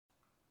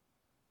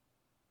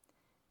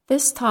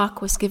This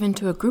talk was given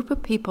to a group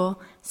of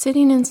people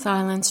sitting in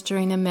silence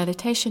during a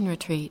meditation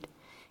retreat.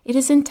 It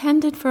is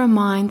intended for a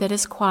mind that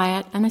is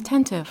quiet and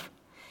attentive.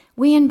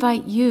 We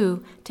invite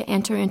you to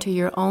enter into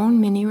your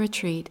own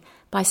mini-retreat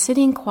by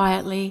sitting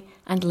quietly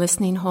and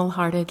listening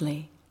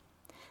wholeheartedly.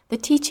 The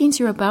teachings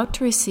you're about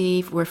to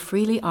receive were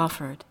freely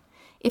offered.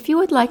 If you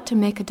would like to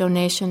make a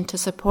donation to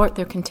support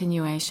their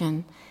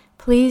continuation,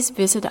 please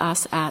visit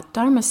us at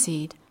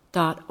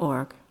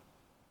dharmaseed.org.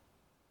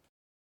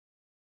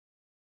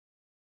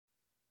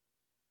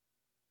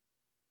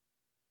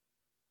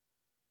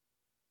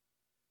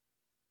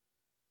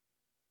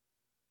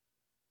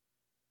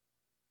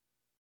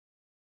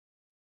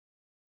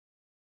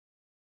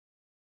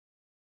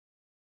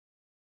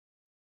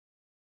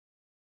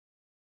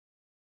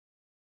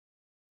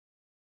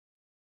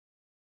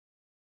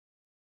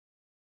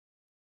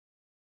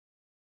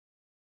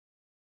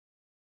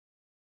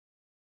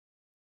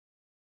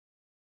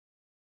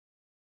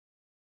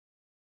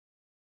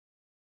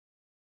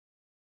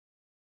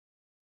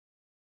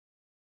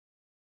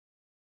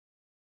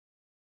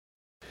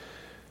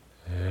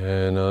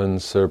 An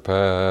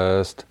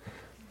unsurpassed,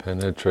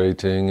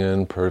 penetrating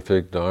and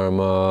perfect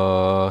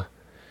Dharma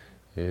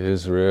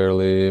is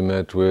rarely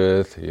met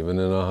with, even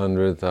in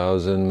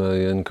 100,000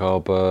 million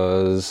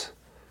kalpas.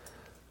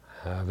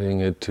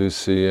 Having it to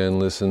see and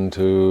listen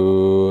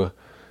to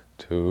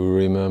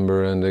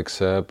remember and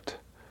accept,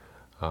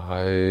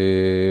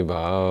 I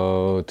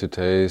vow to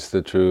taste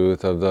the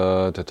truth of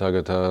the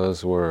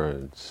Tathagata's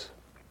words.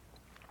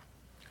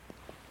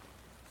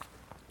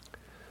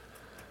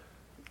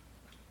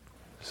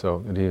 So,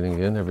 good evening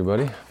again,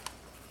 everybody.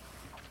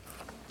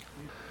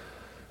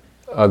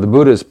 The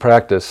Buddha's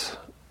practice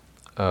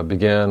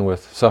began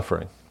with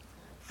suffering.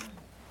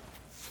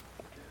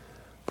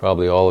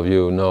 Probably all of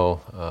you know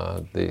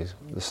the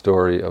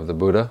story of the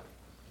Buddha.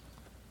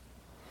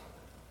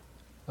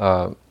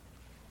 The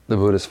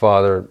Buddha's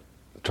father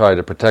tried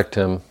to protect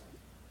him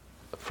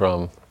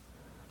from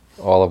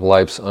all of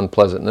life's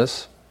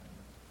unpleasantness.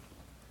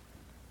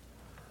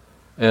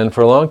 And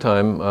for a long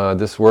time,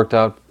 this worked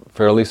out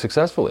fairly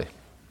successfully.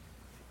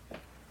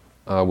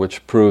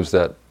 Which proves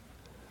that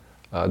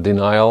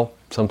denial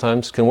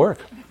sometimes can work,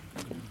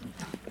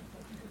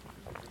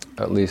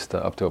 at least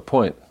up to a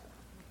point.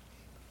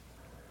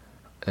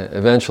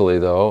 Eventually,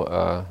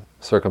 though,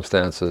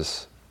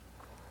 circumstances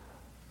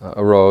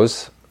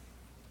arose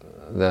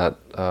that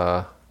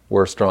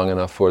were strong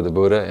enough for the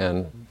Buddha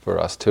and for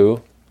us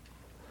too,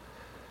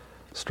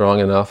 strong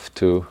enough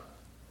to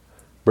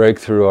break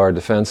through our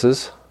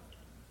defenses.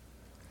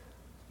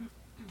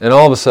 And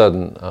all of a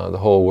sudden, the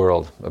whole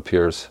world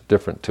appears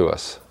different to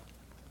us.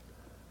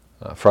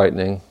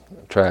 Frightening,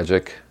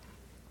 tragic,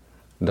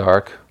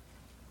 dark.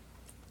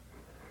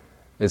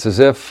 It's as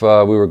if we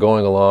were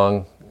going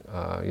along,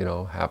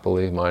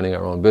 happily minding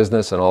our own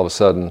business, and all of a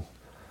sudden,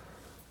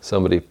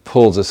 somebody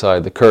pulls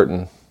aside the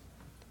curtain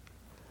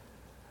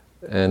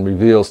and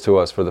reveals to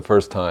us for the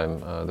first time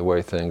the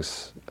way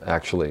things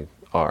actually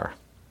are.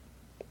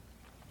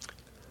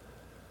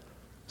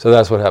 So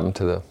that's what happened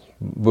to the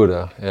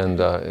Buddha, and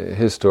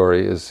his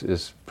story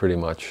is pretty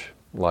much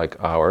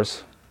like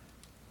ours.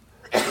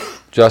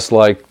 Just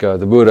like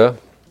the Buddha,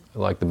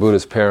 like the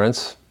Buddha's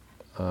parents,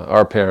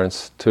 our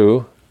parents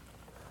too,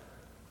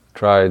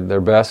 tried their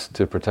best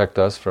to protect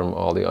us from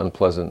all the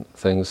unpleasant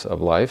things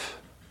of life.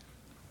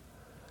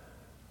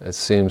 It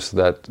seems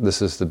that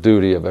this is the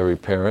duty of every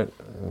parent,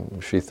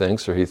 she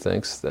thinks or he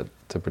thinks, that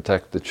to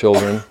protect the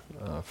children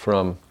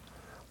from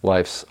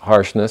life's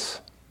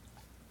harshness,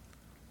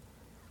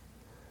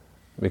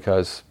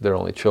 because they're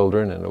only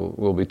children and it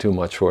will be too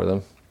much for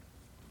them.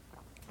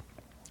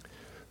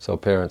 So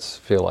parents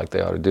feel like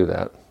they ought to do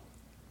that.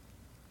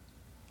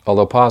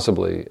 Although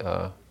possibly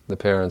the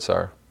parents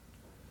are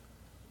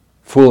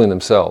fooling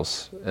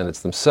themselves, and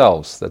it's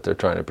themselves that they're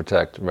trying to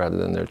protect rather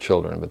than their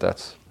children, but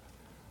that's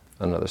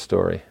another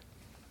story.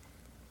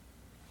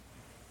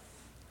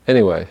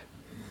 Anyway,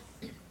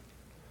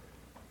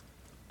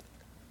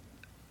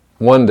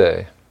 one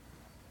day,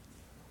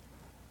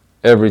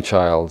 every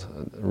child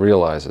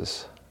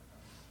realizes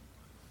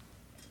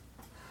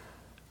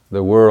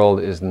the world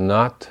is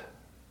not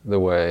the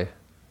way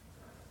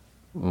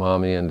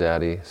mommy and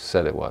daddy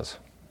said it was.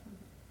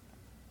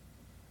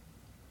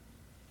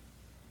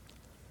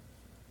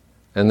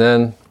 And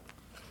then,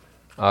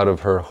 out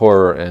of her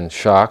horror and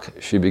shock,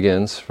 she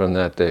begins from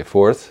that day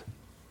forth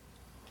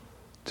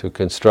to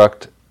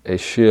construct a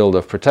shield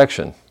of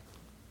protection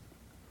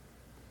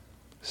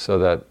so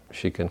that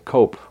she can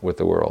cope with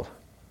the world.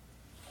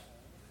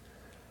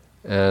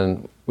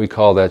 And we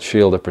call that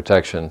shield of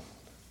protection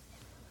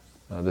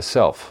the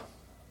self,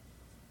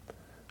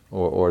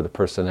 or the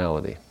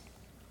personality.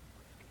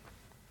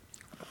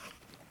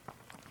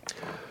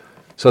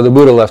 So the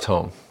Buddha left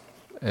home.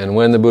 And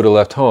when the Buddha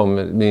left home,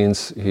 it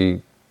means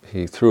he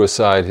threw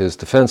aside his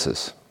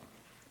defenses.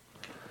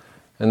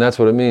 And that's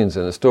what it means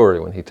in the story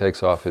when he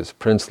takes off his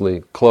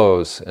princely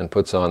clothes and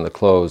puts on the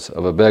clothes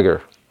of a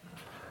beggar,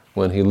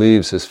 when he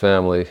leaves his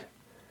family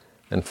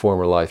and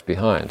former life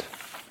behind.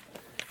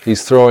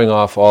 He's throwing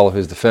off all of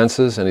his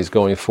defenses and he's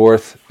going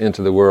forth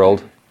into the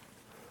world,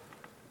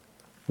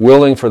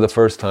 willing for the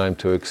first time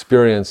to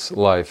experience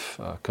life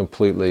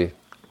completely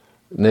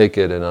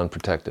naked and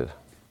unprotected.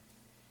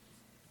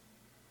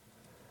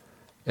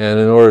 And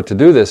in order to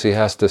do this, he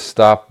has to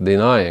stop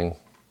denying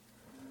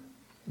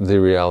the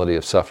reality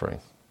of suffering,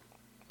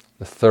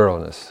 the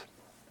thoroughness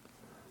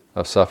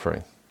of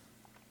suffering,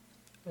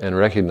 and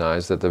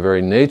recognize that the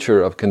very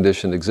nature of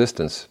conditioned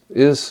existence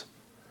is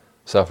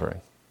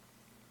suffering.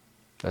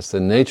 That's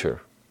the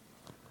nature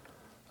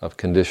of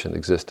conditioned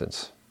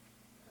existence.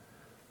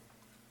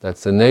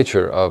 That's the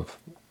nature of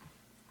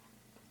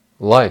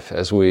life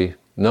as we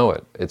know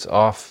it. It's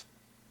off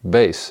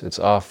base, it's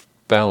off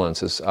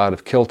balance, it's out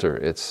of kilter,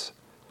 it's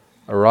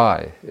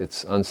awry,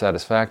 it's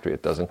unsatisfactory,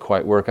 it doesn't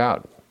quite work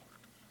out.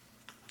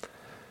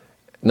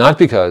 Not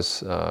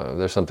because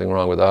there's something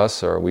wrong with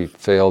us or we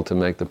failed to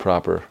make the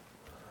proper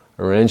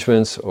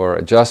arrangements or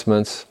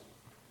adjustments,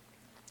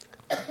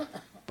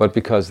 but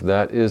because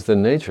that is the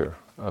nature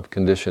of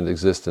conditioned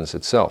existence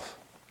itself.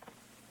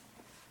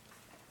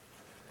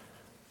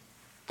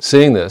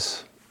 Seeing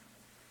this,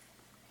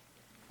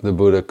 the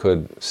Buddha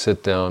could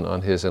sit down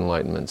on his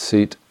enlightenment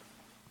seat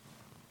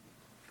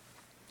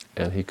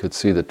and he could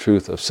see the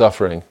truth of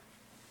suffering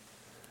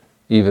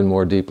even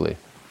more deeply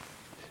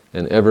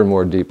and ever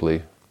more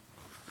deeply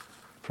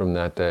from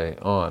that day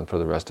on for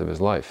the rest of his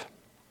life.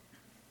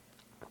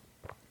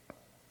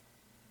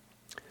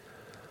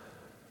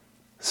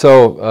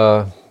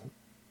 So,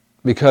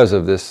 because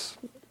of this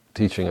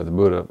teaching of the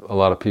Buddha, a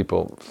lot of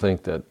people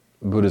think that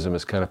Buddhism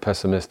is kind of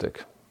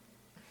pessimistic.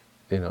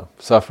 You know,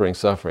 suffering,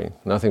 suffering,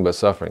 nothing but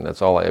suffering.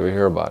 That's all I ever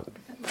hear about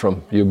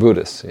from you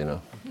Buddhists, you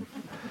know.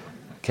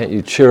 Can't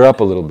you cheer up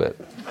a little bit?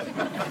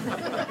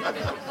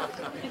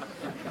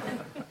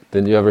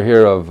 Didn't you ever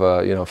hear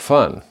of,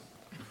 fun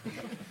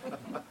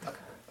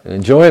and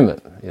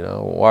enjoyment? You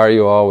know, why are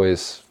you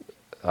always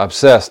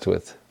obsessed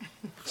with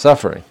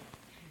suffering?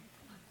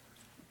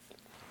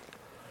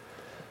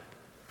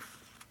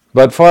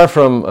 But far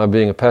from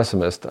being a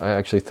pessimist, I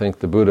actually think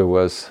the Buddha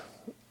was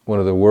one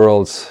of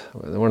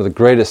the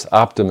greatest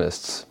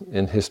optimists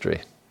in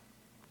history.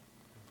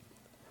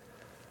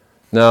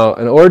 Now,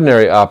 an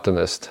ordinary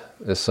optimist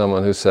is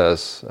someone who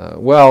says,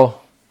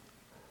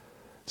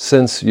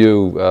 since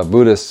you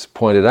Buddhists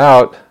pointed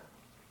out,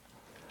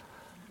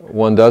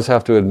 one does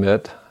have to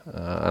admit,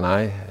 and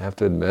I have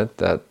to admit,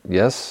 that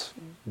yes,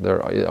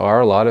 there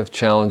are a lot of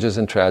challenges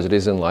and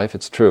tragedies in life,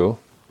 it's true.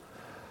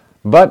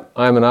 But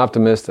I'm an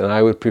optimist and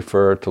I would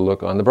prefer to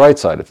look on the bright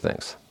side of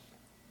things.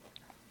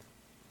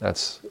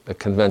 That's a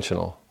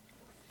conventional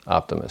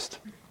optimist.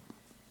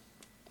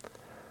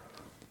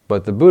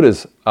 But the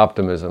Buddha's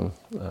optimism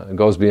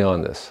goes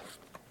beyond this.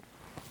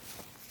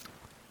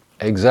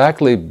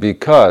 Exactly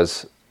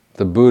because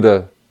the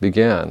Buddha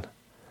began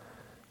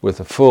with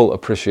a full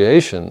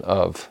appreciation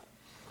of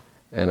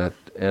and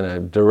a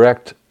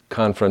direct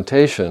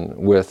confrontation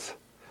with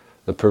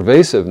the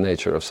pervasive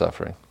nature of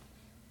suffering,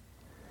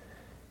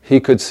 he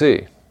could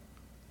see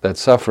that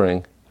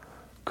suffering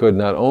could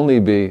not only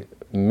be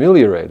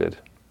ameliorated,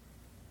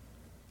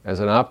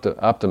 as an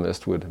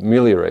optimist would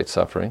ameliorate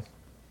suffering,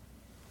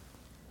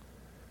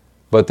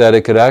 but that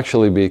it could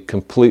actually be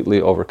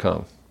completely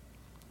overcome,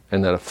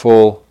 and that a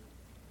full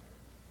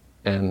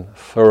and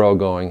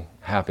thoroughgoing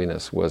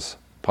happiness was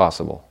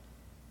possible.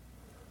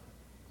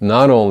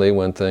 Not only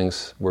when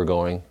things were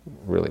going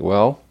really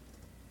well,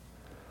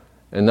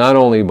 and not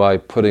only by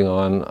putting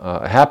on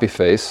a happy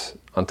face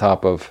on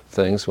top of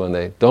things when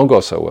they don't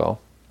go so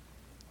well,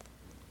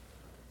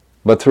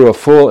 but through a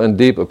full and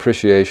deep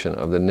appreciation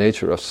of the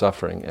nature of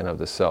suffering and of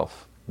the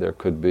self, there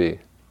could be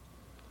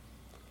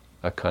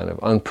a kind of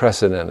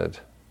unprecedented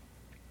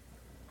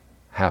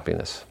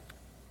happiness.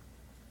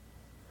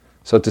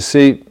 So to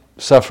see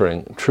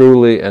suffering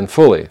truly and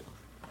fully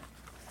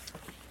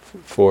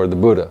for the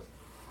Buddha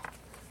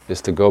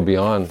is to go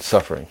beyond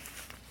suffering,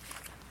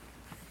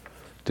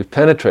 to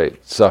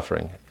penetrate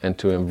suffering and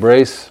to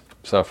embrace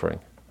suffering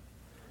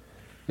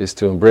is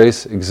to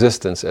embrace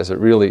existence as it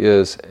really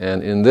is,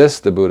 and in this,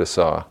 the Buddha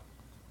saw,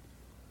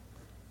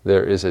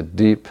 there is a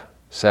deep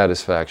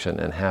satisfaction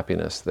and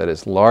happiness that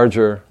is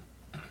larger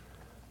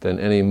than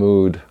any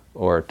mood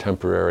or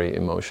temporary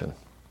emotion.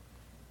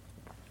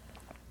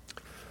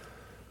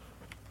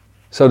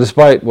 So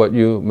despite what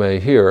you may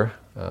hear,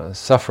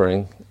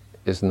 suffering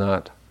is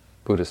not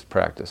Buddhist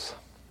practice.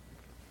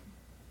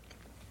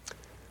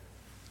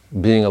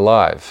 Being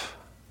alive,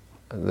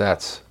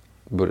 that's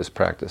Buddhist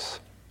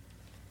practice.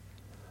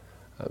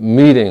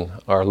 Meeting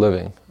our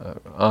living,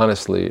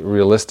 honestly,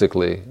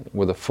 realistically,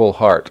 with a full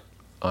heart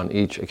on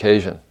each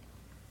occasion.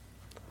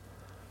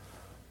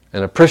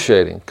 And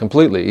appreciating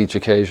completely each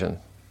occasion,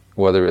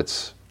 whether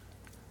it's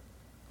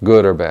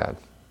good or bad.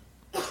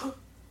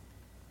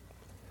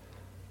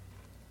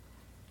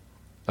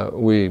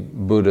 We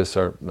Buddhists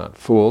are not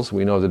fools.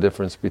 We know the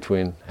difference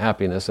between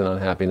happiness and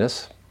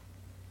unhappiness.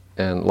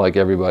 And like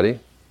everybody,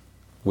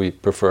 we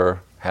prefer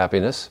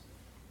happiness.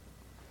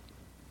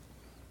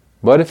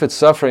 But if it's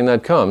suffering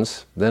that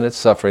comes, then it's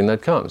suffering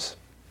that comes.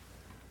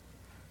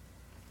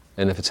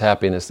 And if it's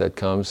happiness that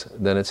comes,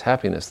 then it's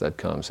happiness that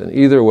comes. And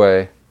either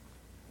way,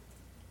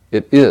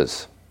 it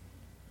is.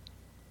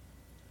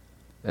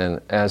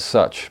 And as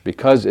such,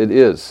 because it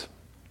is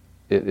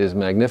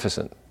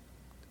magnificent.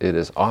 It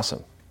is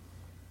awesome.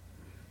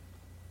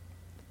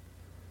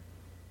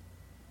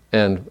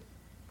 And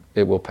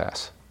it will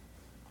pass.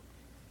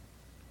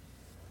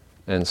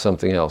 And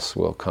something else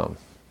will come.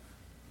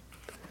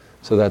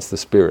 So that's the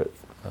spirit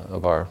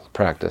of our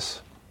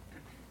practice.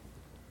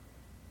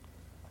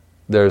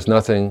 There's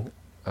nothing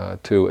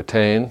to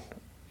attain.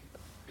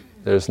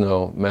 There's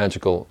no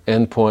magical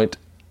endpoint.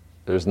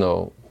 There's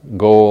no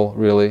goal,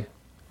 really.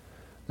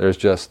 There's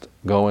just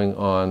going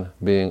on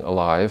being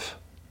alive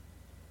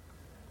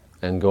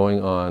and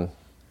going on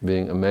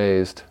being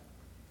amazed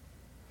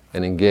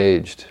and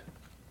engaged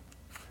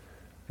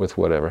with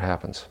whatever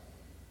happens.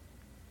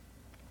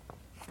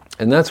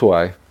 And that's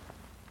why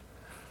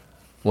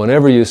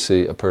whenever you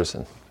see a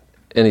person,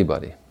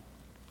 anybody,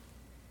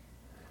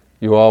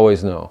 you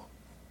always know,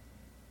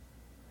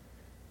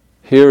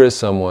 here is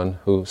someone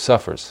who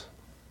suffers.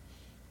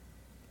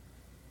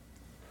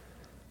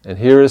 And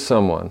here is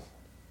someone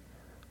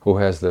who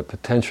has the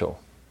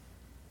potential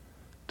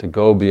to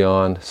go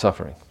beyond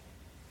suffering.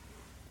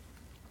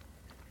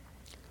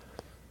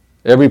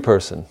 Every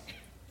person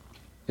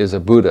is a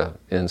Buddha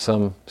in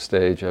some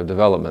stage of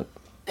development.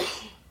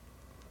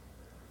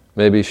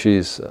 Maybe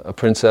she's a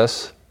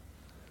princess,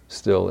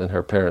 still in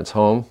her parents'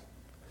 home,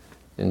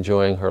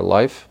 enjoying her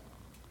life.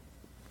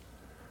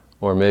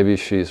 Or maybe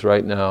she's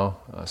right now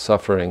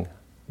suffering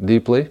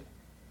deeply.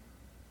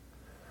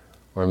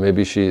 Or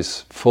maybe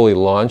she's fully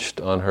launched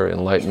on her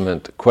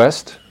enlightenment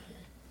quest.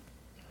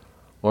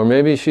 Or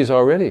maybe she's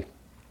already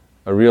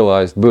a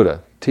realized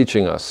Buddha,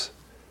 teaching us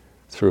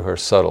through her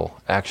subtle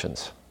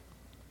actions.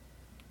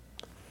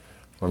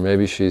 Or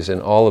maybe she's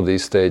in all of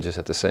these stages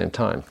at the same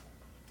time,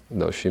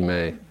 though she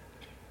may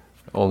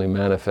only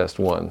manifest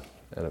one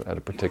at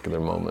a particular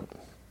moment.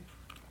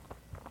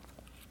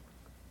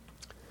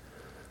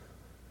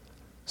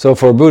 So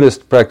for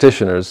Buddhist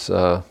practitioners,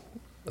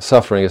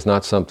 suffering is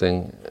not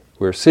something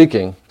we're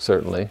seeking,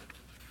 certainly,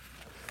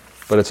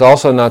 but it's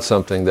also not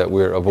something that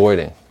we're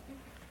avoiding.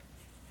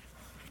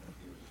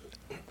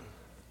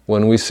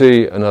 When we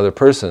see another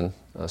person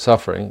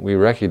suffering, we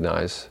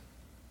recognize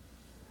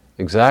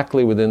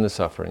exactly within the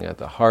suffering, at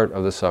the heart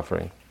of the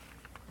suffering,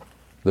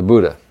 the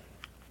Buddha.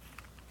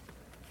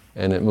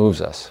 And it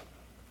moves us.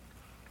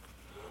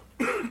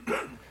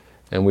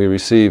 And we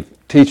receive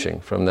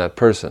teaching from that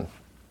person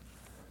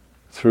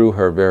through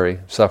her very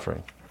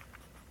suffering.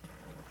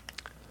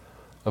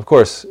 Of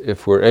course,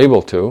 if we're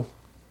able to,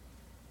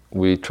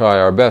 we try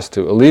our best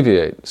to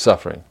alleviate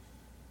suffering.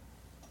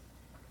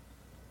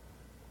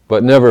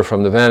 But never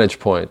from the vantage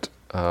point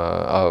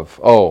of,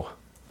 oh,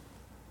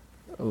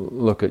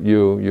 look at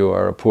you, you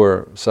are a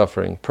poor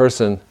suffering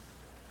person,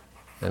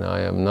 and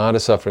I am not a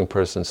suffering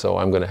person, so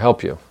I'm going to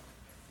help you.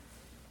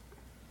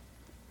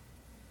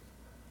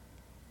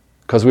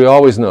 Because we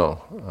always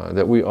know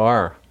that we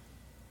are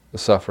the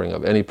suffering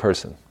of any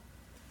person.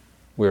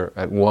 We're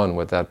at one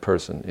with that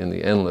person in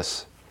the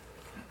endless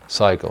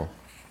cycle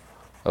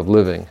of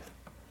living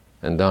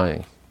and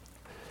dying.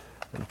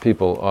 And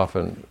people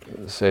often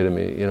say to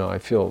me, I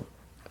feel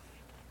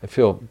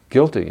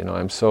guilty,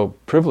 I'm so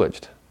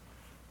privileged.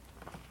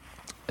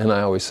 And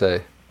I always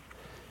say,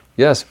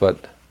 yes,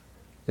 but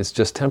it's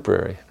just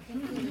temporary.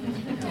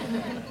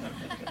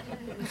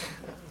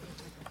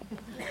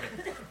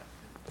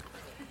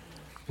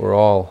 We're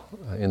all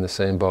in the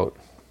same boat.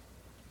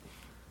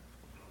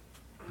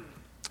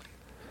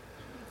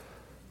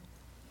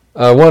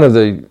 One of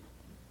the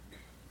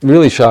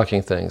really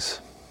shocking things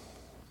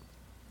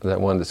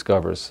that one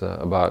discovers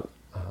about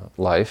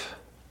life,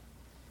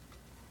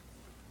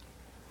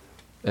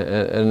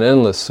 an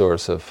endless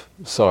source of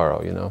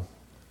sorrow,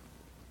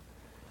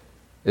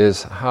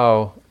 is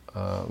how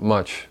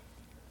much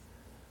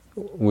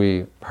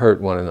we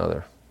hurt one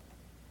another.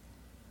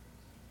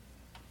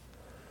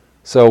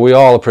 So we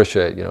all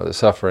appreciate, the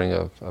suffering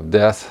of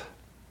death,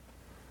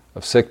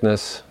 of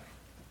sickness,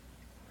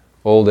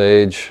 old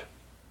age,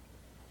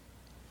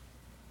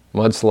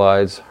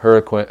 mudslides,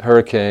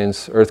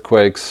 hurricanes,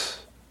 earthquakes,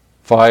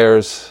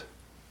 fires,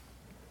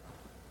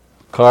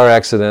 car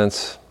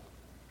accidents.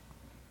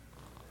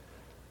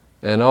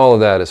 And all of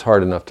that is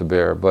hard enough to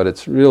bear, but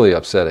it's really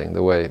upsetting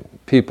the way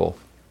people,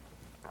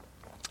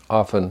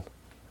 often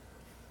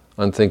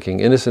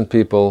unthinking, innocent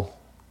people,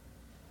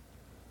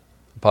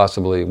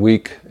 possibly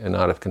weak and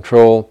out of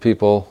control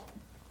people,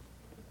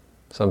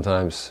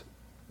 sometimes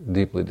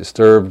deeply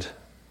disturbed,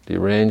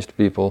 deranged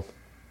people,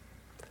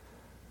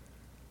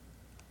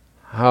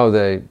 how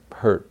they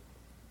hurt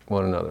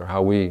one another,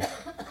 how we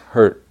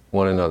hurt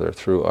one another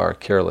through our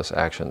careless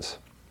actions.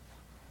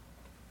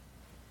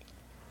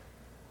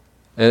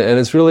 And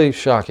it's really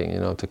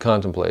shocking, to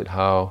contemplate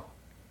how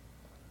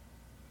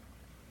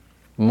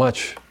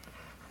much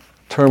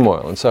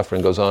turmoil and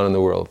suffering goes on in the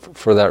world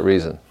for that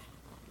reason.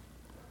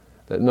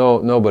 That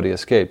nobody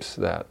escapes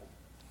that.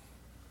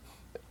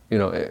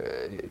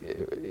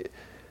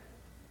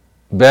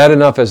 bad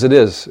enough as it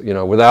is,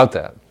 without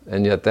that,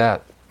 and yet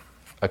that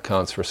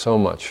accounts for so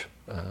much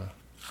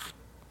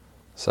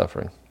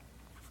suffering.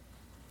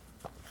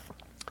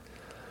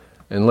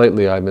 And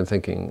lately I've been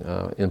thinking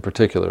in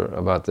particular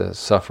about the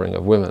suffering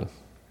of women.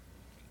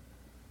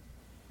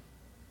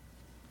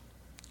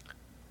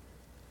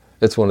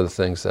 It's one of the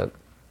things that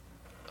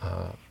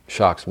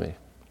shocks me.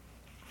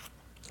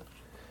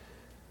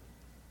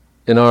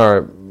 In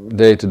our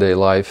day-to-day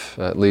life,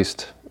 at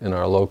least in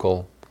our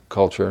local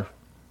culture,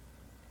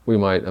 we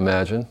might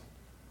imagine,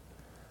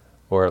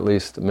 or at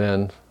least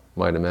men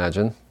might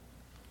imagine,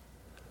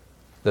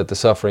 that the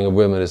suffering of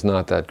women is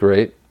not that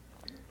great.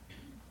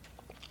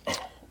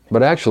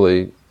 But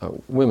actually,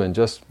 women,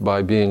 just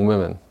by being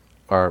women,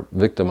 are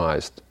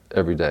victimized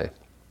every day.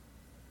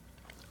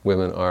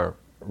 Women are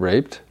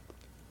raped,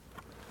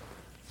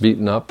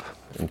 beaten up,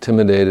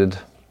 intimidated,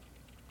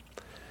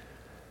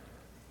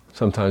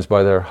 sometimes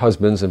by their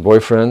husbands and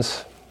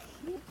boyfriends.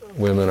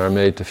 Women are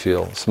made to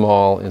feel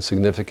small,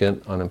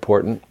 insignificant,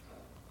 unimportant.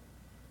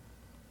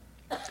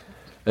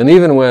 And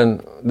even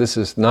when this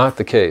is not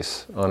the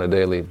case on a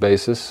daily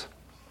basis,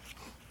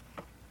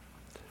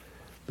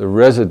 the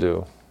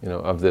residue,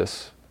 of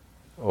this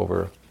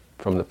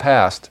from the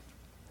past,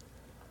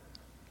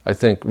 I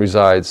think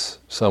resides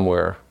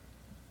somewhere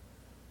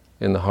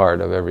in the heart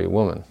of every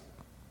woman.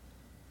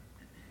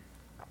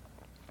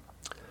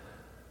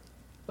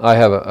 I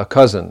have a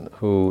cousin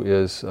who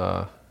is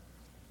an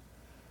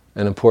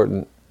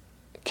important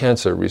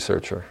cancer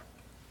researcher.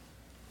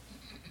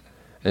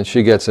 And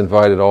she gets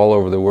invited all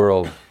over the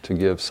world to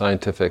give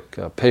scientific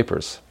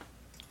papers.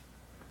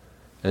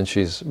 And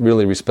she's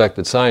really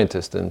respected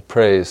scientist and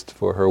praised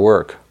for her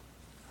work.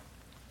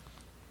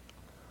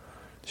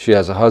 She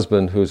has a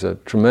husband who's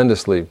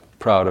tremendously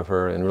proud of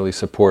her and really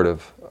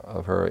supportive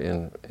of her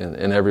in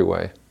every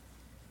way.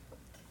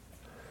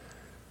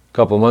 A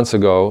couple of months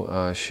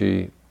ago,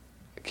 she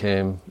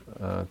came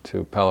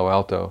to Palo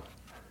Alto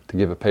to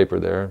give a paper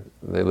there.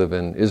 They live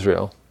in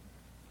Israel.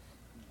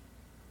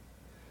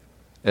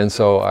 And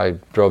so I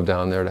drove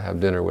down there to have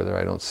dinner with her.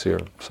 I don't see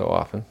her so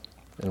often.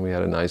 And we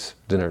had a nice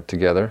dinner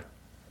together.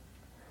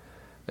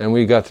 And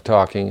we got to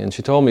talking, and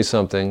she told me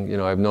something,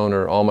 I've known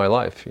her all my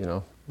life,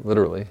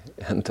 literally.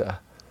 And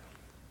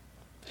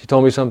she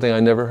told me something I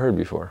never heard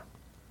before.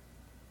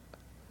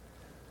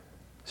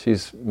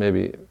 She's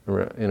maybe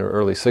in her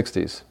early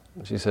 60s.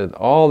 She said,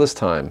 all this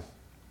time,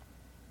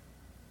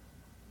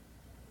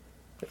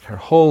 her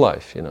whole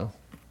life,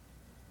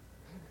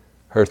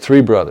 her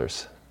 3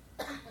 brothers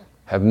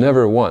have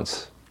never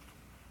once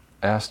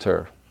asked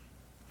her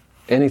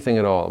anything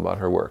at all about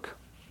her work.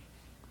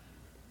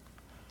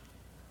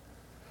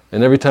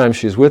 And every time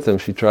she's with them,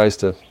 she tries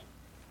to,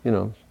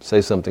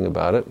 say something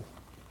about it.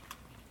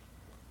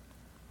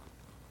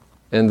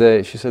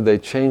 And she said they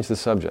changed the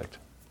subject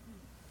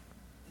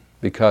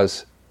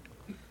because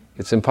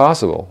it's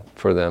impossible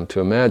for them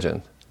to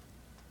imagine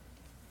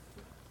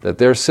that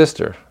their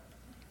sister,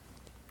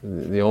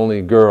 the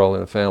only girl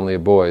in a family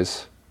of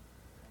boys,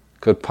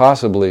 could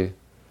possibly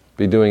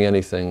be doing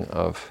anything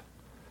of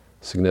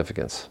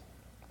significance.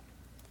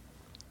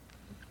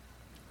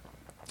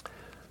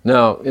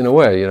 Now, in a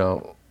way,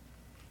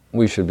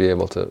 we should be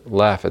able to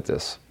laugh at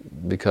this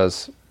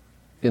because,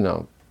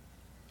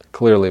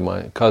 clearly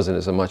my cousin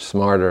is a much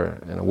smarter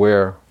and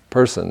aware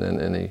person than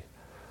any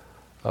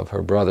of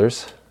her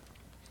brothers.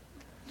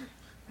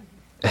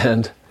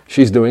 And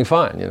she's doing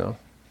fine,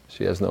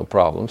 She has no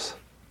problems.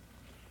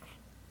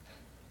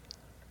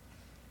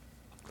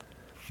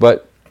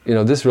 But,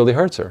 this really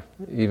hurts her,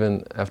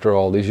 even after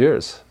all these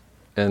years.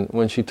 And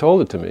when she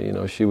told it to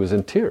me, she was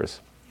in tears.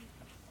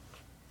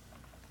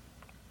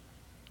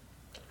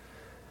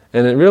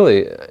 And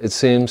it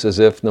seems as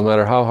if no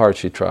matter how hard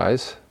she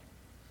tries,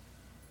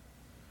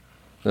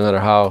 no matter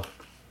how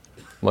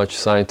much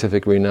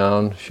scientific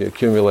renown she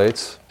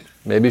accumulates,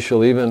 maybe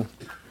she'll even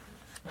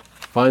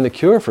find the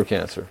cure for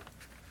cancer.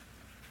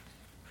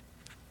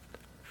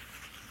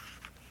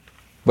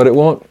 But it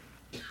won't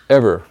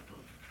ever,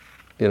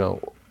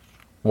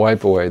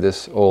 wipe away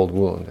this old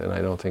wound, and I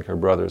don't think her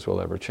brothers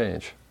will ever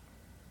change.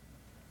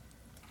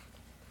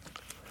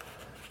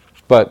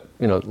 But,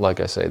 like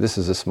I say, this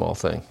is a small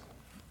thing.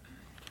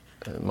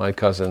 My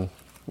cousin,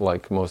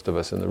 like most of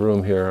us in the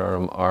room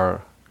here,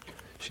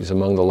 she's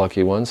among the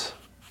lucky ones.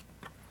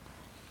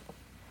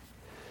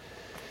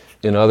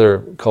 In other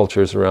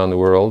cultures around the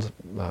world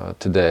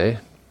today,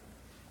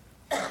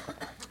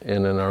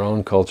 and in our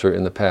own culture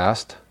in the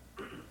past,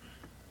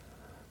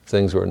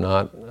 things were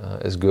not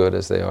as good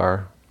as they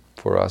are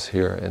for us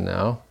here and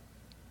now.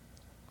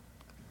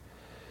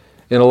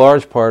 In a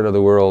large part of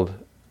the world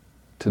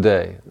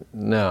today,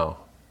 now,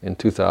 in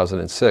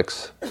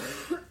 2006,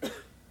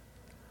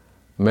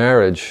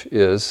 marriage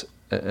is,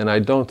 and I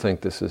don't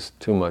think this is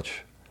too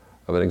much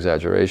of an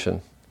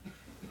exaggeration,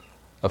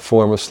 a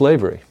form of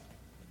slavery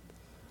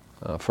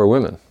for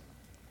women.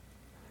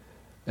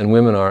 And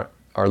women are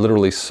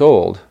literally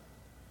sold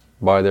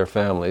by their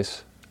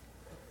families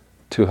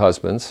to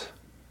husbands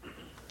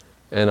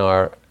and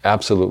are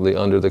absolutely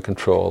under the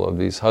control of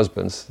these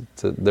husbands.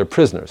 They're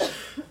prisoners.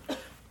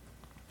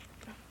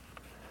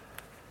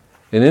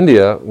 In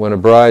India, when a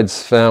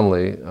bride's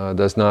family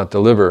does not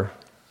deliver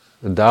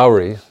the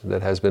dowry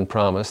that has been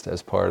promised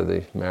as part of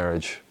the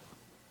marriage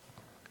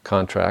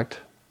contract,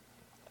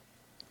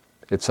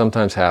 it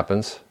sometimes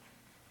happens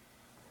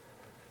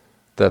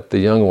that the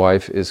young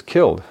wife is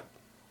killed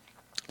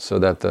so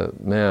that the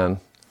man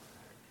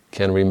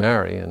can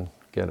remarry and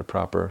get a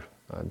proper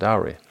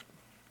dowry.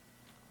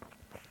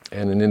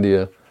 And in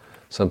India,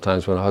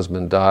 sometimes when a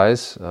husband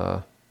dies,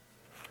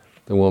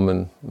 the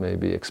woman may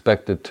be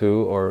expected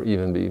to, or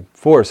even be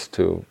forced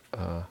to,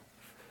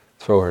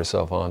 throw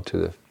herself onto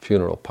the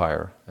funeral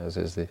pyre, as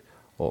is the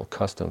old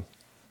custom.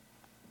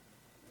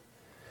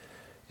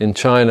 In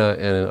China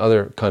and in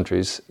other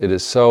countries, it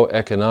is so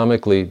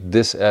economically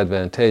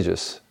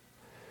disadvantageous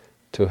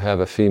to have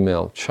a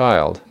female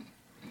child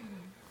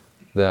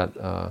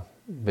that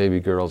baby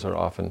girls are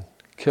often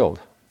killed.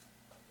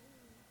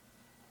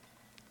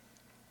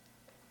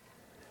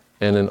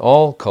 And in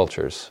all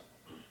cultures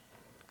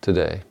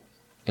today,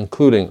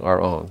 including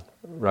our own,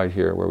 right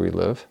here where we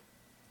live,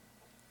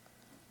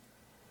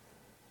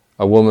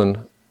 a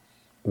woman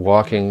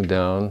walking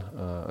down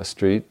a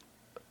street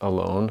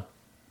alone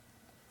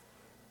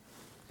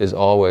is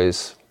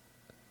always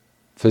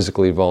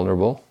physically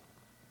vulnerable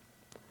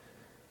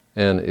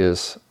and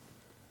is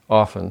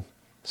often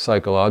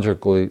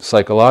psychologically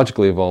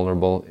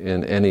vulnerable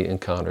in any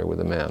encounter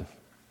with a man.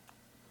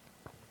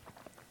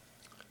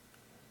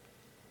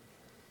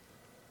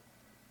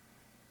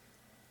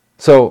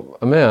 So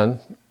a man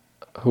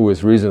who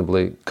is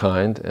reasonably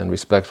kind and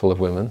respectful of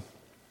women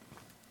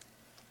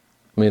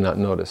may not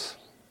notice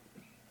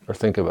or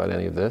think about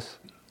any of this.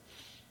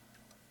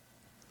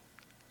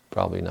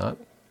 Probably not.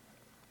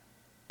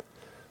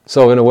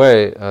 So in a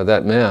way,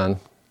 that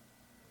man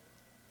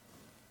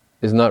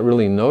is not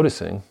really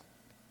noticing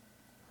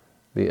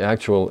the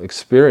actual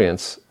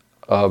experience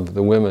of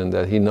the women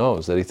that he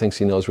knows, that he thinks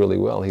he knows really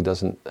well. He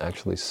doesn't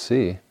actually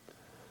see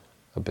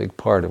a big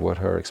part of what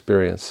her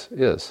experience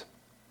is.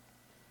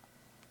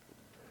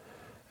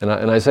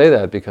 And I say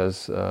that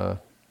because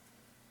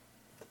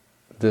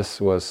this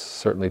was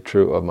certainly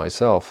true of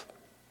myself.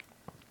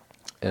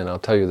 And I'll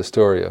tell you the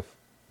story of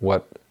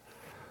what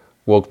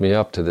woke me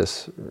up to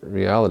this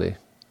reality.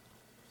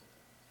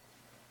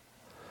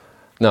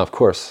 Now, of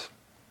course,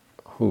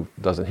 who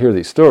doesn't hear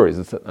these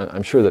stories?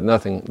 I'm sure that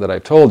nothing that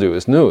I've told you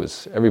is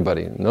news.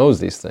 Everybody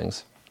knows these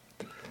things.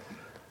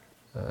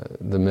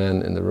 The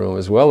men in the room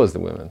as well as the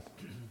women.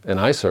 And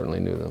I certainly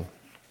knew them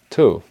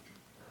too.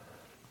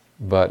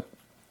 But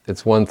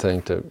it's one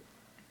thing to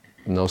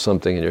know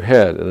something in your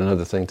head and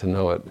another thing to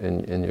know it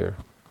in your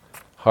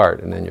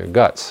heart and in your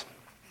guts.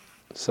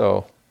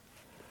 So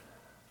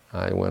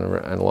I went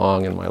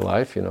along in my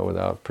life,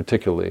 without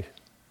particularly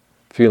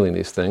feeling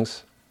these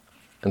things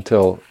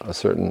until a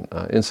certain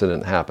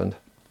incident happened.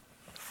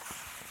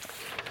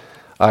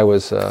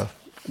 This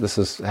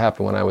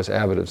happened when I was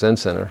abbot of Zen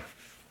Center,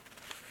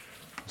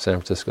 San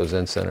Francisco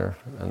Zen Center,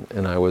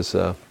 and I was,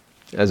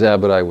 as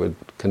abbot, I would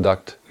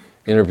conduct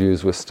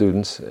interviews with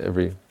students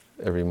every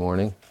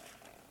morning.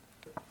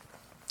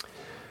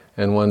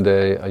 And one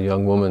day, a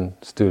young woman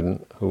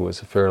student who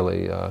was a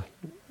fairly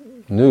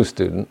new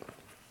student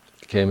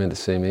came in to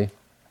see me,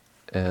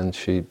 and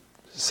she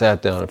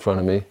sat down in front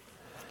of me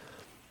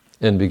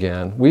and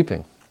began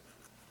weeping.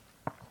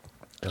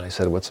 And I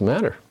said, "What's the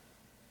matter?"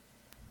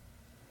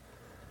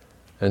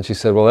 And she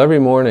said, "Well, every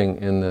morning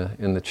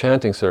in the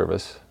chanting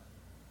service,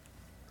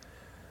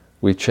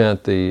 we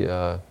chant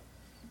the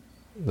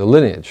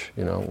lineage.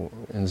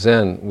 In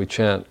Zen, we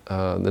chant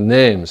the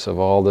names of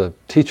all the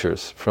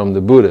teachers from the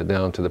Buddha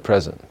down to the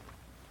present."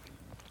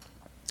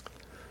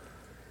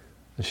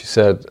 And she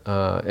said,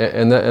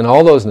 and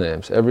all those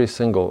names, every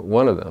single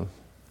one of them,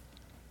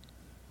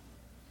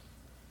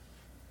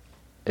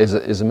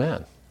 is a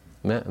man,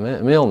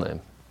 male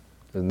name.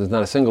 There's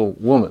not a single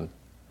woman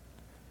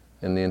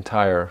in the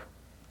entire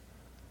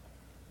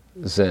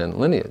Zen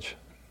lineage.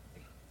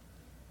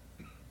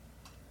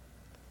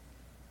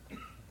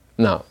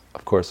 Now,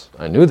 of course,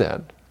 I knew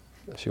that.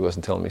 She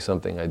wasn't telling me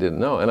something I didn't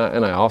know, and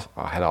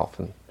I had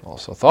often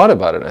also thought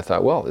about it. And I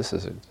thought, well, this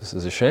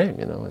is a shame.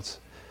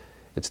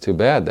 It's too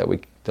bad that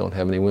we don't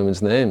have any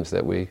women's names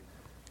that we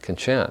can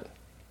chant.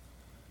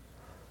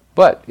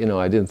 But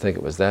I didn't think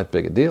it was that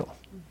big a deal.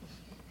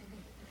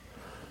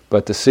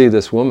 But to see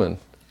this woman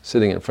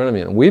sitting in front of me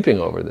and weeping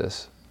over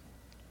this,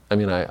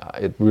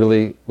 it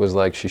really was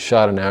like she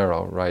shot an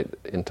arrow right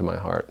into my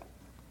heart.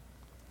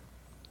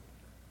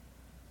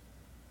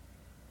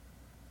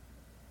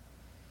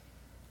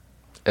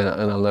 And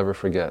I'll never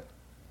forget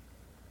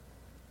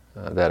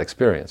that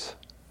experience.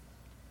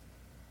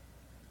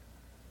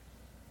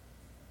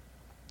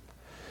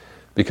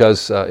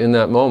 Because in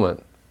that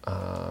moment,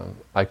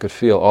 I could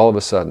feel all of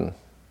a sudden,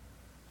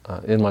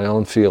 in my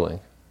own feeling,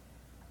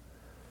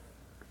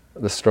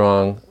 the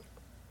strong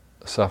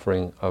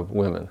suffering of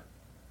women,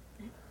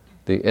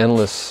 the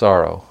endless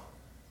sorrow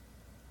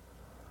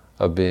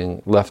of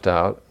being left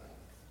out,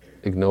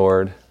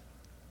 ignored,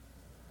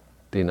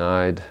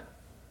 denied,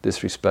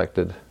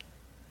 disrespected,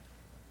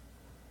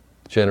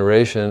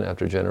 generation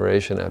after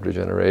generation after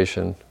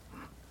generation,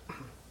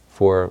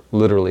 for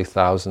literally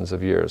thousands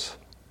of years.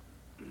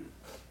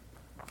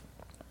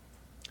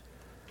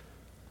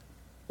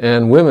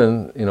 And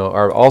women,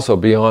 are also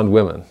beyond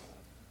women.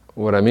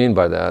 What I mean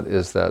by that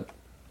is that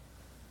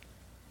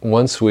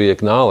once we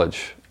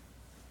acknowledge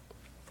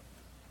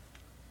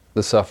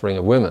the suffering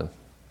of women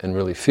and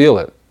really feel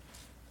it,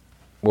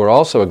 we're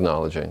also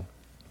acknowledging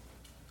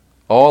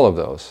all of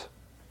those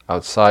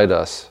outside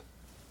us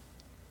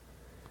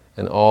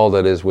and all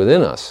that is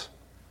within us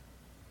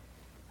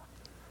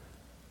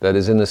that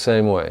is in the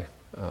same way,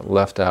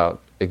 left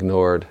out,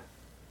 ignored,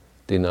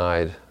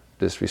 denied,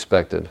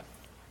 disrespected.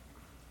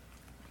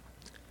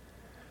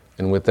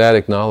 And with that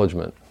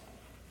acknowledgement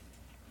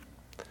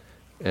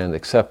and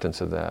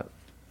acceptance of that,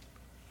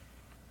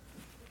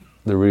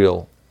 the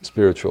real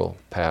spiritual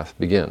path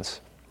begins.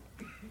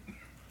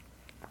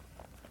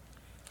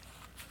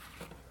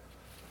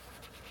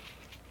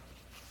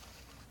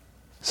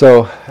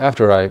 So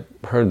after I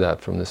heard that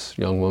from this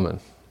young woman,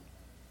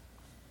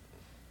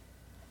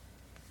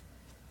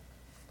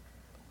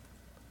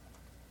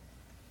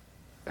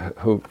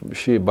 who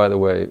she, by the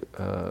way,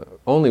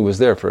 only was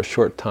there for a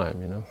short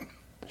time,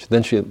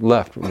 Then she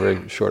left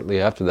very shortly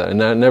after that,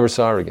 and I never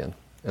saw her again.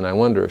 And I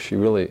wonder if she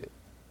really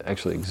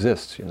actually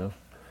exists, or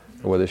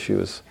whether she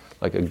was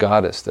like a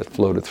goddess that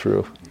floated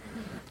through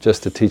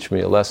just to teach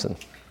me a lesson.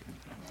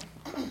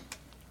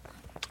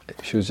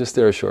 She was just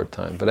there a short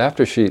time. But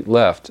after she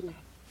left,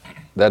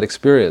 that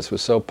experience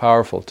was so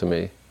powerful to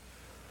me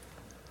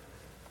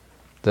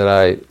that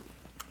I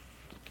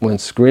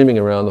went screaming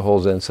around the whole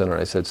Zen Center.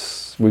 I said,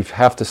 we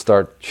have to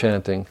start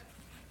chanting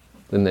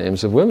the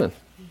names of women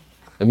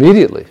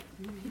immediately.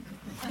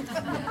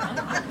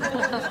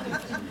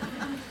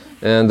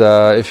 And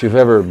if you've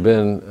ever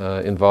been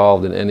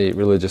involved in any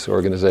religious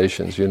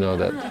organizations, you know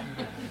that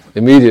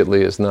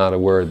immediately is not a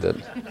word that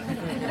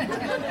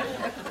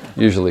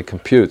usually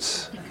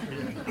computes.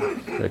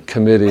 There are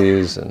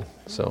committees and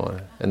so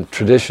on, and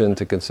tradition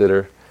to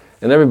consider.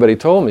 And everybody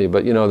told me,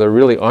 but there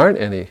really aren't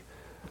any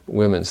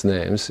women's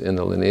names in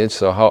the lineage,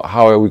 so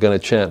how are we going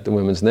to chant the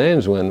women's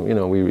names when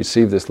we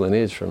receive this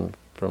lineage from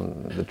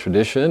the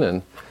tradition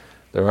and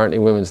there aren't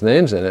any women's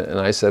names in it? And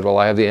I said, well,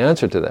 I have the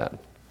answer to that.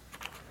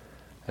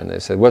 And they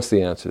said, what's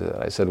the answer to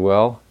that? I said,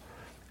 well,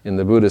 in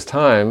the Buddha's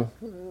time,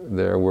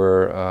 there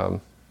were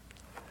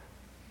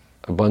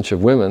a bunch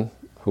of women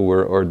who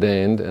were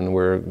ordained and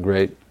were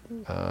great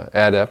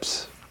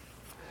adepts,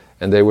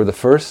 and they were the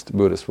first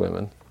Buddhist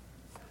women,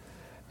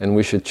 and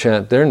we should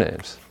chant their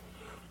names.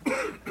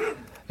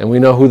 And we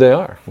know who they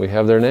are. We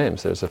have their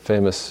names. There's a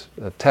famous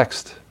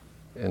text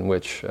in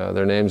which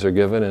their names are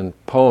given, and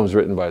poems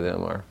written by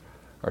them are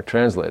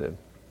translated,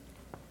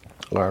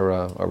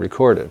 are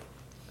recorded.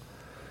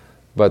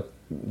 But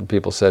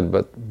people said,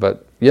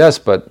 but yes,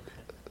 but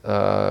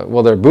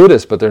well, they're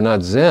Buddhist, but they're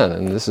not Zen,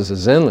 and this is a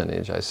Zen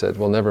lineage. I said,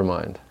 well, never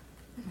mind.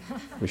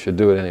 We should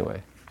do it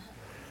anyway.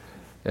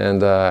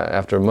 And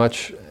after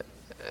much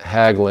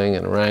haggling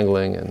and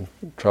wrangling and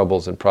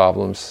troubles and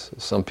problems,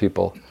 some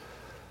people,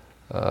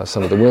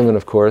 some of the women,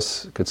 of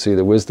course, could see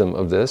the wisdom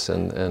of this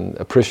and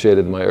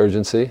appreciated my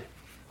urgency.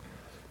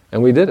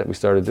 And we did it. We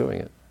started doing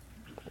it.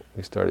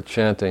 We started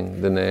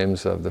chanting the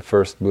names of the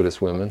first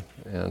Buddhist women,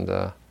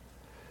 and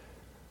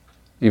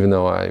even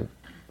though I,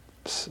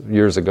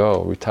 years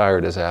ago,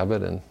 retired as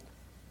abbot and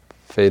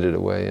faded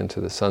away into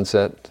the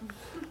sunset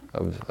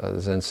of the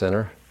Zen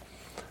Center,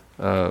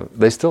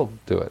 they still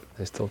do it.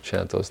 They still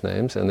chant those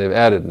names, and they've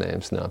added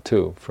names now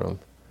too from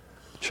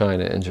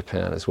China and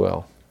Japan as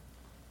well.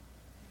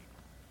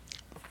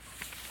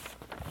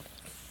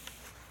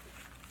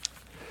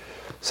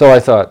 So I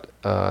thought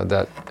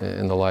that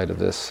in the light of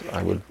this,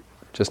 I would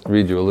just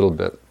read you a little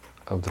bit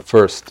of the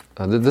first.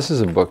 This is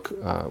a book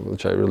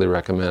which I really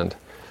recommend,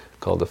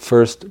 called The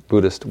First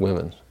Buddhist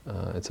Women.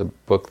 It's a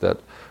book that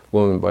a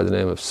woman by the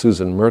name of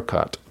Susan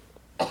Murcott,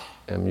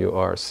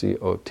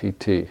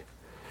 M-U-R-C-O-T-T,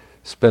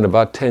 spent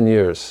about 10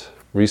 years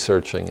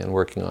researching and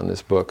working on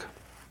this book.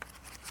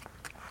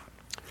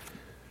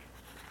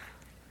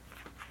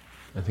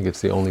 I think it's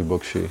the only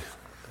book she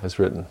has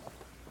written.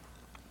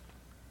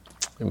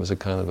 It was a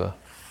kind of a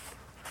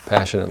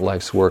passionate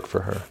life's work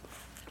for her.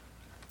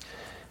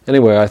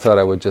 Anyway, I thought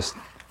I would just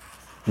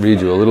read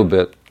you a little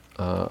bit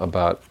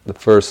about the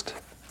first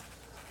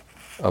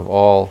of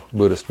all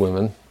Buddhist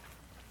women,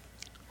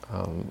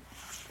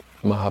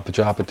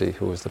 Mahapajapati,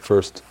 who was the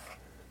first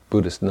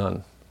Buddhist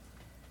nun.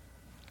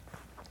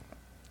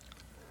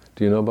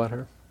 Do you know about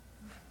her?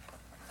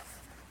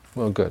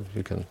 Well, good.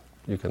 You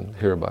can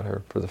hear about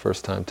her for the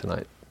first time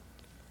tonight.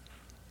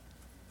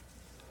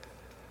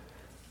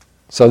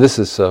 So this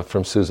is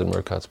from Susan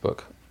Murcott's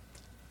book.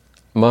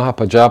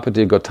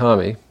 Mahapajapati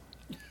Gotami,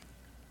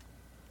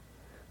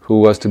 who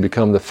was to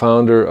become the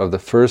founder of the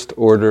first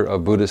order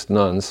of Buddhist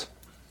nuns,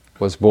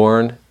 was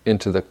born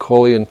into the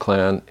Kolian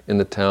clan in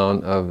the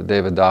town of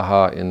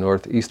Devadaha in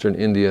northeastern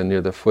India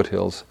near the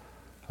foothills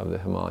of the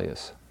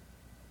Himalayas.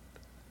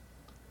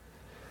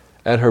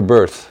 At her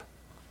birth,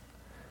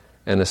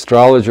 an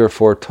astrologer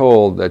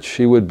foretold that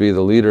she would be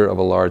the leader of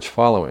a large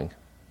following,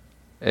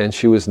 and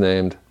she was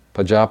named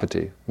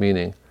Pajapati,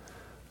 meaning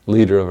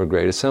leader of a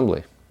great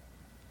assembly.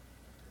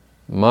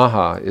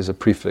 Maha is a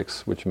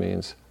prefix which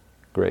means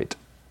great.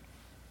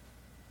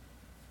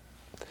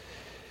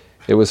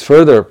 It was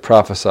further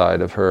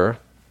prophesied of her,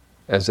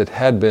 as it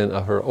had been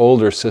of her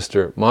older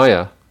sister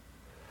Maya,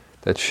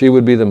 that she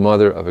would be the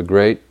mother of a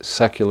great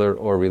secular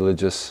or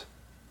religious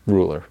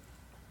ruler.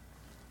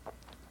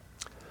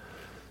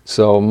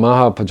 So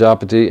Maha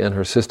Pajapati and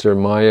her sister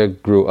Maya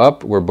grew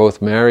up, were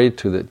both married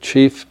to the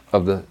chief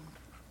of the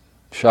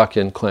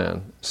Shakyan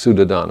clan,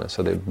 Suddhodana,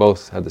 so they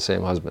both had the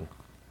same husband.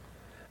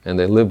 And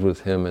they lived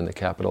with him in the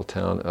capital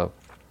town of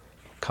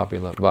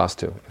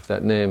Kapilavastu. If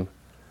that name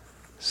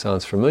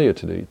sounds familiar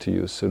to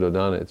you,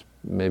 Suddhodana,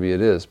 maybe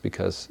it is,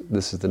 because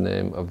this is the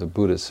name of the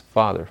Buddha's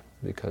father,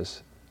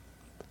 because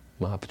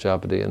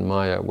Mahapajapati and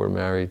Maya were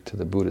married to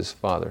the Buddha's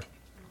father.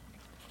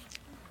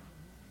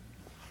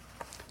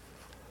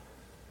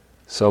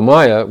 So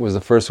Maya was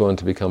the first one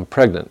to become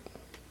pregnant.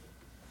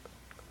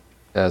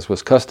 As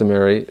was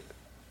customary,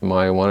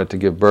 Maya wanted to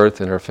give birth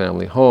in her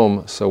family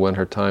home, so when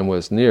her time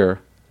was near,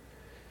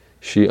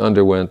 she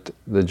underwent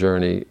the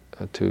journey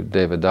to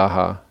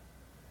Devadaha,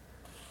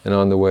 and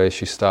on the way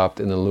she stopped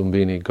in the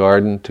Lumbini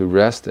garden to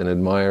rest and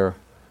admire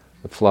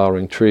the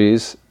flowering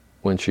trees.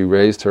 When she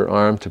raised her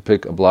arm to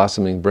pick a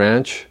blossoming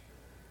branch,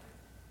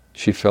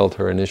 she felt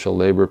her initial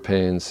labor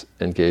pains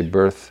and gave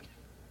birth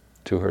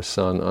to her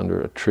son under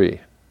a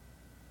tree.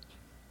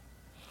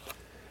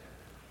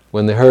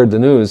 When they heard the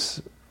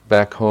news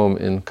back home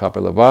in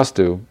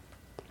Kapilavastu,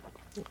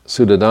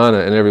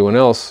 Suddhodana and everyone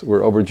else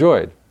were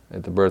overjoyed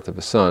at the birth of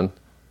a son,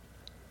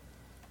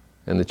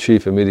 and the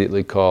chief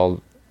immediately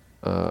called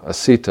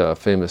Asita, a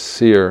famous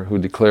seer, who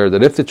declared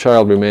that if the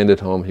child remained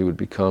at home, he would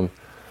become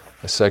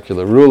a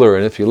secular ruler,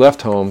 and if he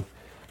left home,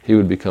 he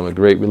would become a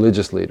great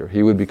religious leader.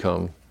 He would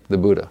become the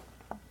Buddha,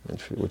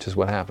 which is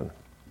what happened.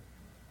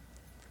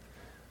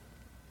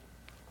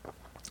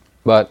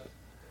 But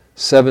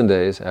 7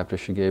 days after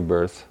she gave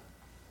birth,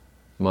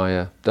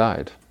 Maya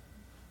died.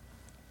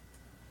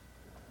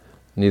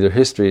 Neither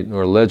history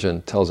nor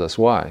legend tells us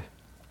why.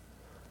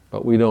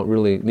 But we don't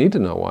really need to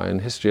know why,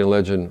 and history and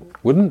legend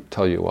wouldn't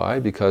tell you why,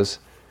 because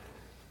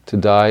to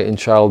die in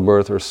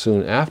childbirth or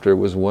soon after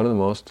was one of the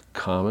most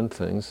common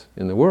things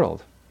in the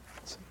world.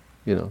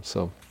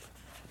 So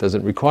it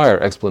doesn't require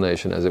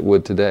explanation as it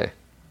would today.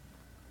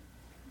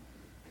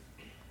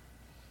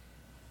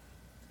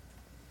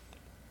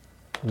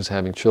 Just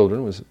having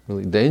children was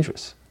really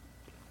dangerous.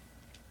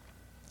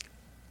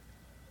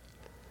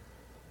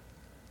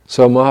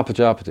 So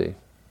Mahapajapati,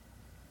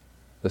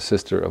 the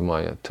sister of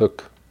Maya,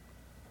 took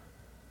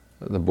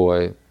the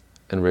boy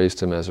and raised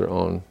him as her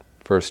own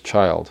first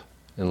child,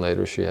 and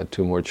later she had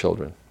 2 more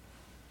children.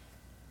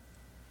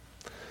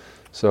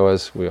 So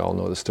as we all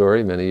know the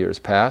story, many years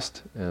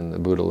passed and the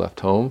Buddha left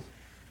home.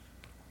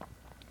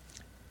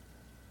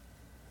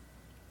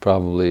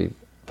 Probably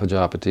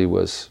Pajapati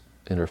was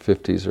in her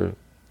 50s or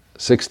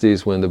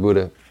 60s when the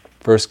Buddha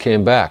first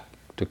came back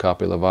to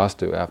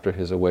Kapilavastu after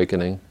his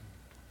awakening.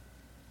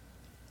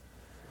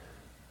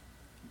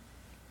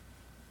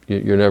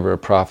 You're never a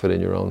prophet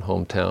in your own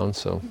hometown,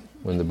 so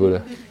when the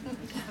Buddha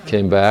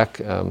came back,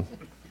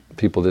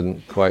 people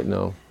didn't quite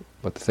know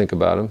what to think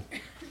about him.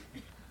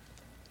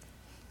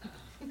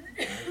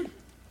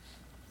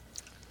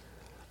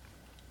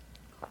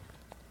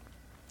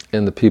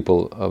 And the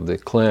people of the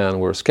clan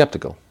were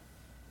skeptical.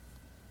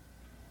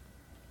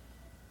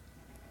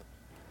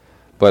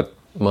 But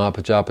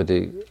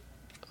Mahapajapati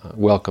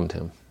welcomed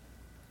him,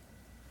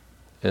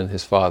 and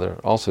his father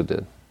also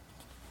did.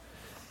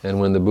 And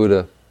when the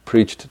Buddha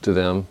preached to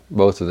them,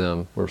 both of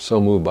them were so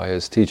moved by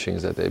his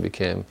teachings that they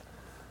became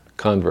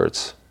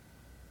converts.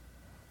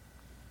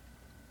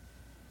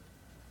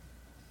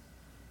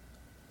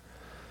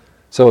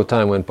 So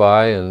time went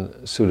by and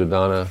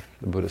Suddhodana,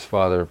 the Buddha's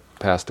father,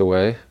 passed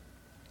away.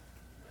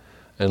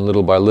 And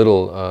little by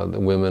little, the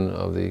women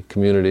of the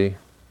community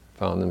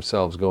found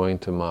themselves going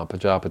to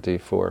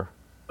Mahapajapati for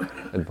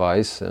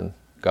advice and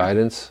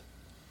guidance.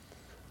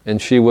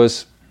 And she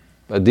was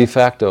a de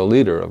facto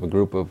leader of a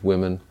group of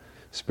women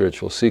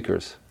spiritual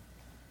seekers.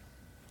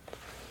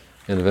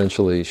 And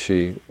eventually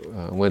she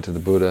went to the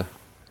Buddha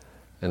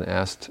and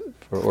asked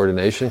for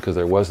ordination, because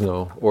there was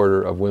no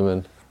order of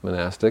women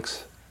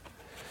monastics.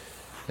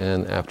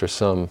 And after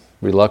some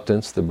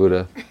reluctance, the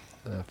Buddha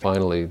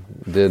finally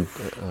did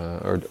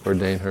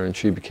ordain her, and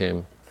she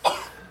became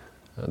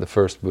the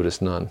first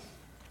Buddhist nun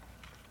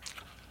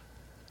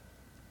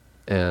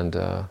and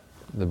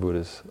the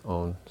Buddha's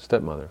own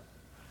stepmother.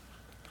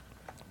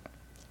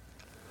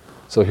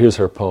 So here's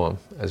her poem,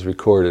 as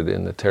recorded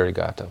in the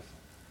Therigatha.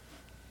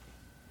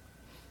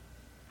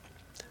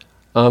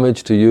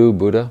 Homage to you,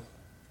 Buddha,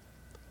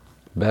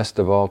 best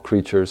of all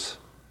creatures,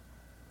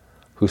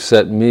 who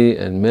set me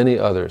and many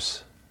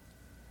others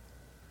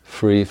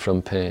free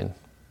from pain.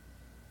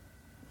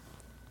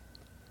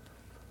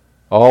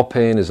 All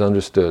pain is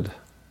understood.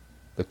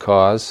 The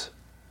cause,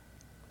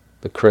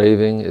 the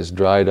craving is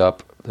dried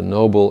up, the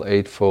noble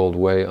eightfold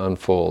way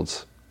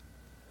unfolds.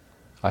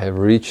 I have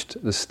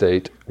reached the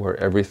state where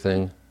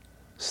everything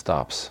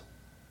stops.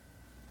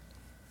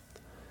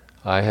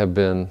 I have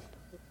been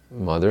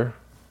mother,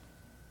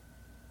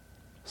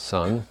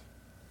 son,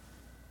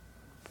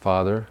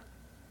 father,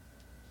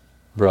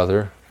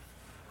 brother,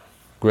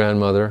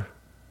 grandmother.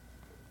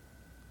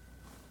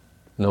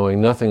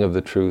 Knowing nothing of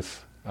the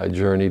truth, I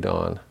journeyed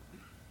on.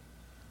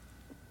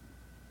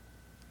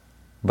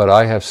 But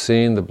I have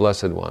seen the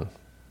Blessed One.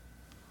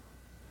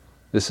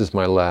 This is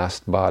my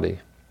last body.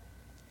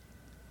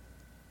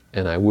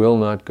 And I will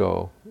not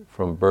go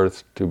from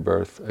birth to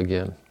birth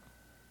again.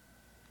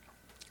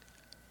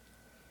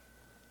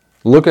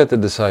 Look at the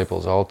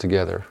disciples all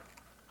together.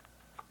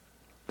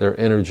 Their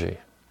energy,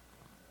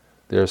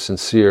 their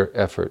sincere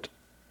effort.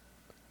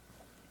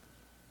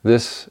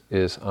 This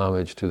is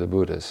homage to the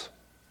Buddhas.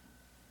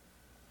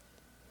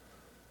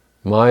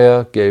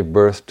 Maya gave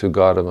birth to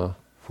Gautama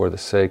for the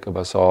sake of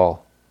us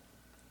all.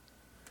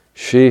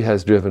 She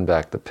has driven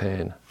back the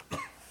pain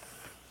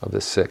of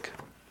the sick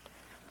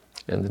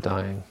and the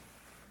dying.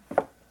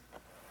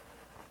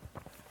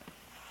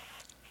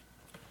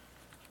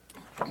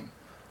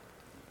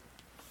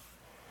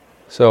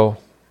 So,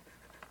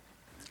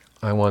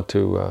 I want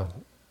to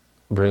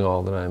bring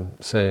all that I'm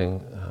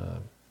saying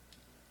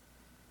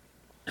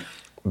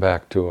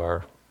back to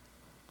our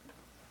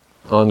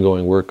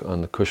ongoing work on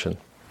the cushion.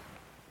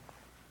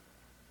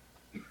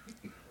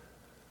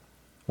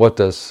 What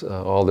does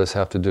all this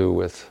have to do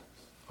with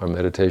our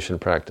meditation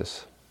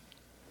practice?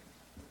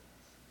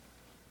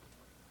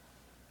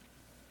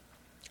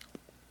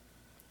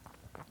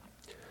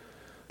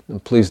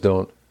 And please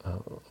don't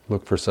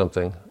look for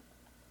something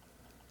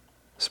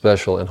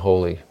special and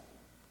holy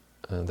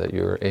that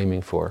you're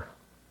aiming for.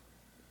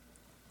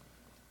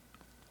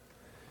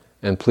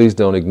 And please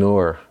don't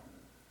ignore,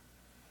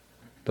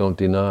 don't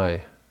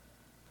deny,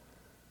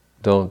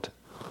 don't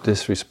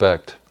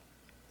disrespect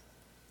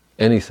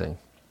anything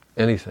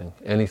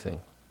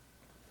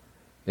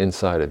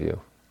inside of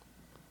you.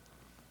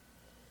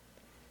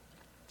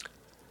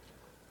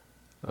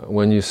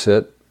 When you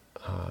sit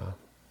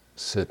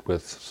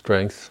with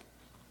strength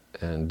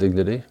and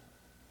dignity.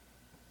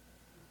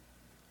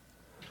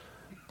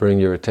 Bring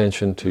your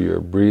attention to your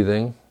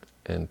breathing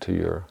and to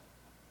your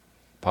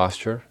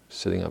posture,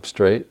 sitting up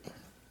straight.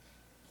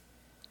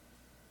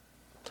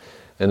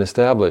 And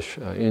establish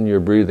in your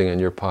breathing and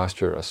your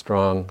posture a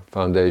strong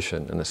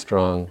foundation and a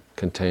strong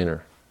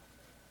container.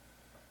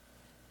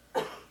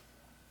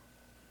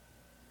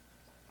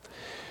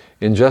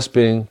 In just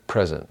being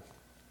present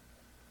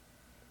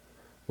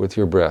with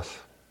your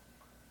breath,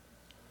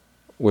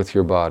 with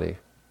your body,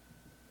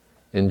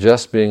 in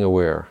just being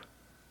aware,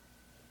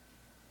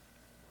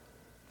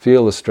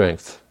 feel the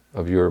strength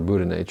of your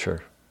Buddha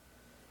nature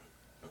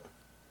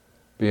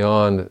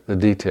beyond the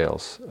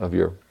details of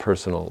your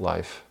personal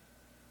life.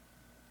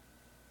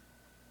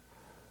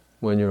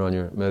 When you're on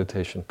your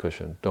meditation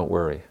cushion, don't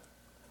worry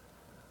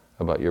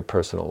about your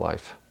personal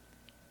life.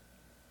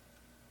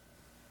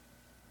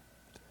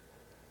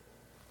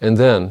 And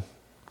then,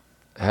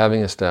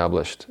 having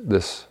established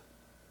this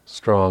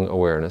strong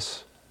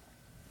awareness,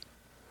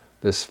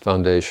 this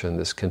foundation,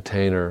 this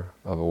container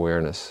of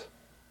awareness,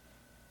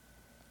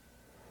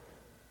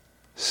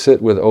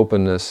 sit with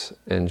openness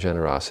and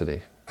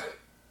generosity.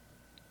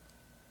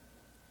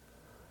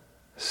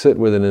 Sit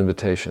with an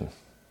invitation.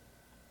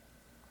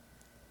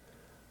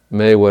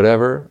 May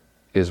whatever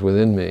is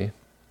within me,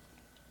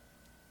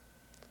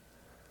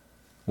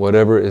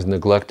 whatever is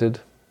neglected,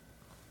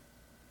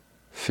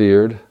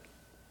 feared,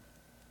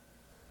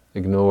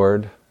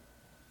 ignored,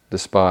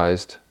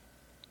 despised,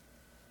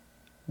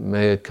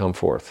 may it come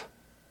forth.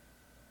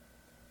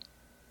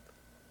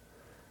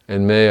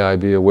 And may I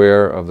be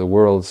aware of the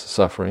world's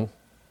suffering.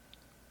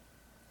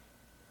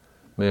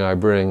 May I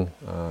bring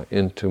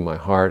into my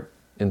heart,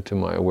 into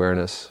my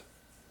awareness,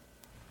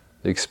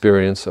 the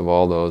experience of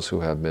all those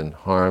who have been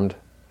harmed,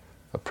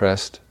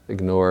 oppressed,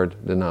 ignored,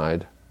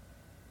 denied.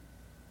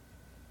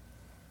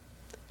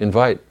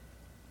 Invite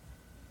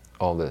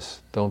all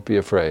this. Don't be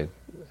afraid.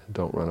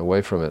 Don't run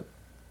away from it.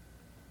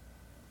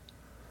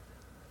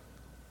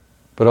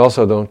 But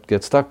also don't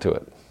get stuck to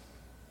it.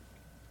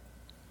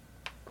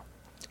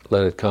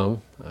 Let it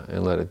come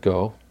and let it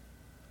go.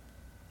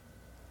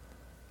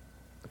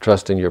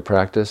 Trusting your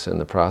practice and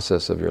the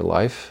process of your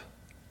life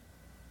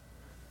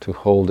to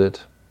hold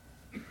it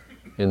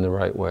in the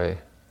right way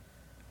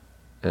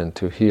and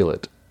to heal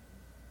it.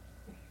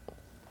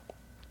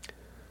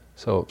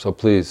 So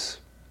please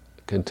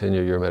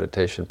continue your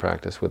meditation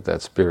practice with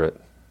that spirit,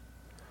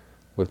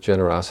 with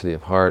generosity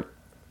of heart,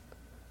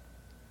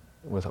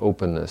 with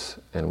openness,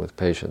 and with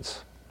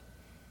patience.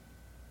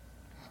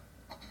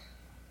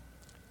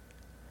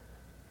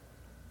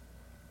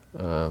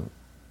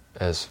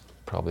 As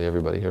probably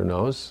everybody here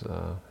knows,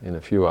 in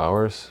a few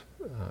hours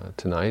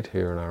tonight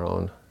here in our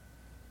own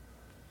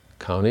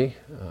county,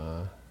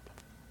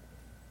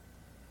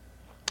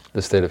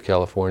 the state of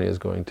California is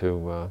going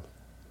to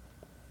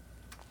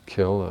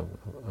kill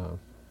a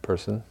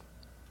person.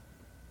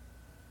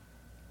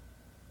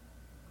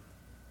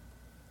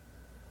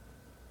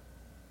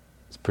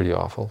 It's pretty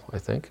awful, I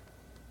think.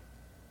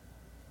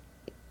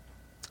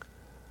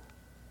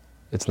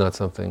 It's not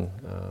something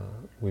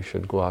we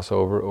should gloss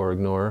over or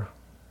ignore.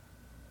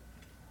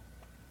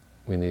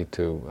 We need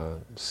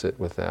to sit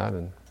with that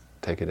and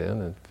take it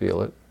in and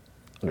feel it,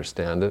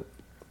 understand it.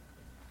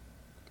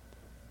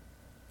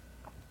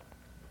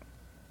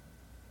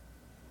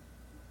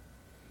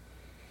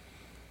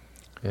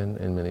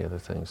 And many other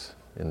things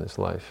in this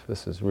life.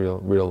 This is real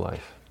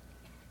life.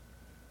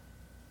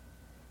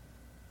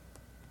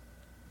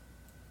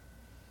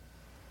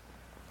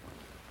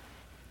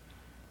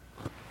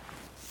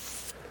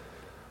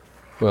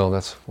 Well,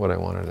 that's what I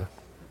wanted to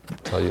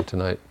tell you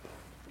tonight.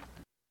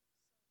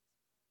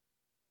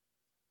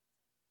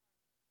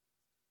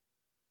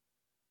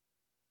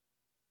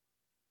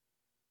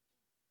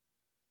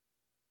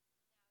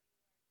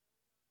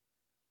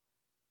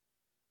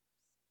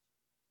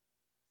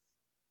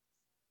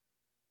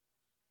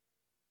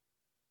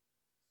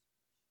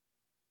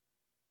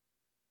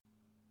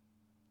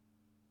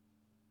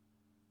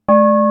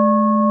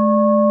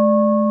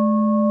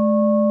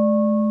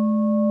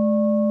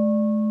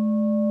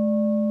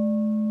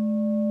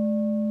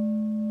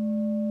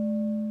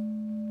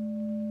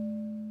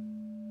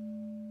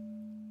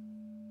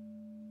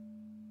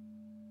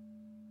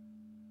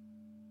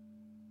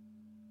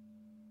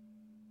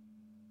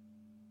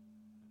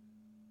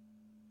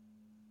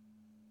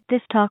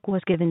 This talk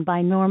was given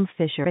by Norm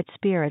Fischer at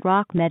Spirit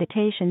Rock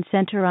Meditation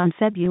Center on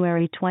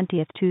February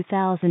 20,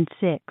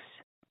 2006.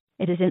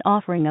 It is an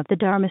offering of the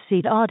Dharma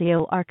Seed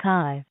Audio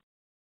Archive.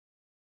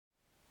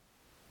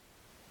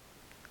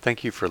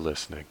 Thank you for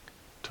listening.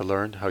 To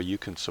learn how you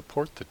can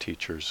support the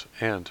teachers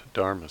and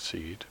Dharma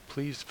Seed,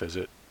 please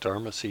visit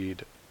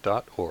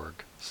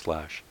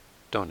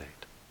dharmaseed.org/donate.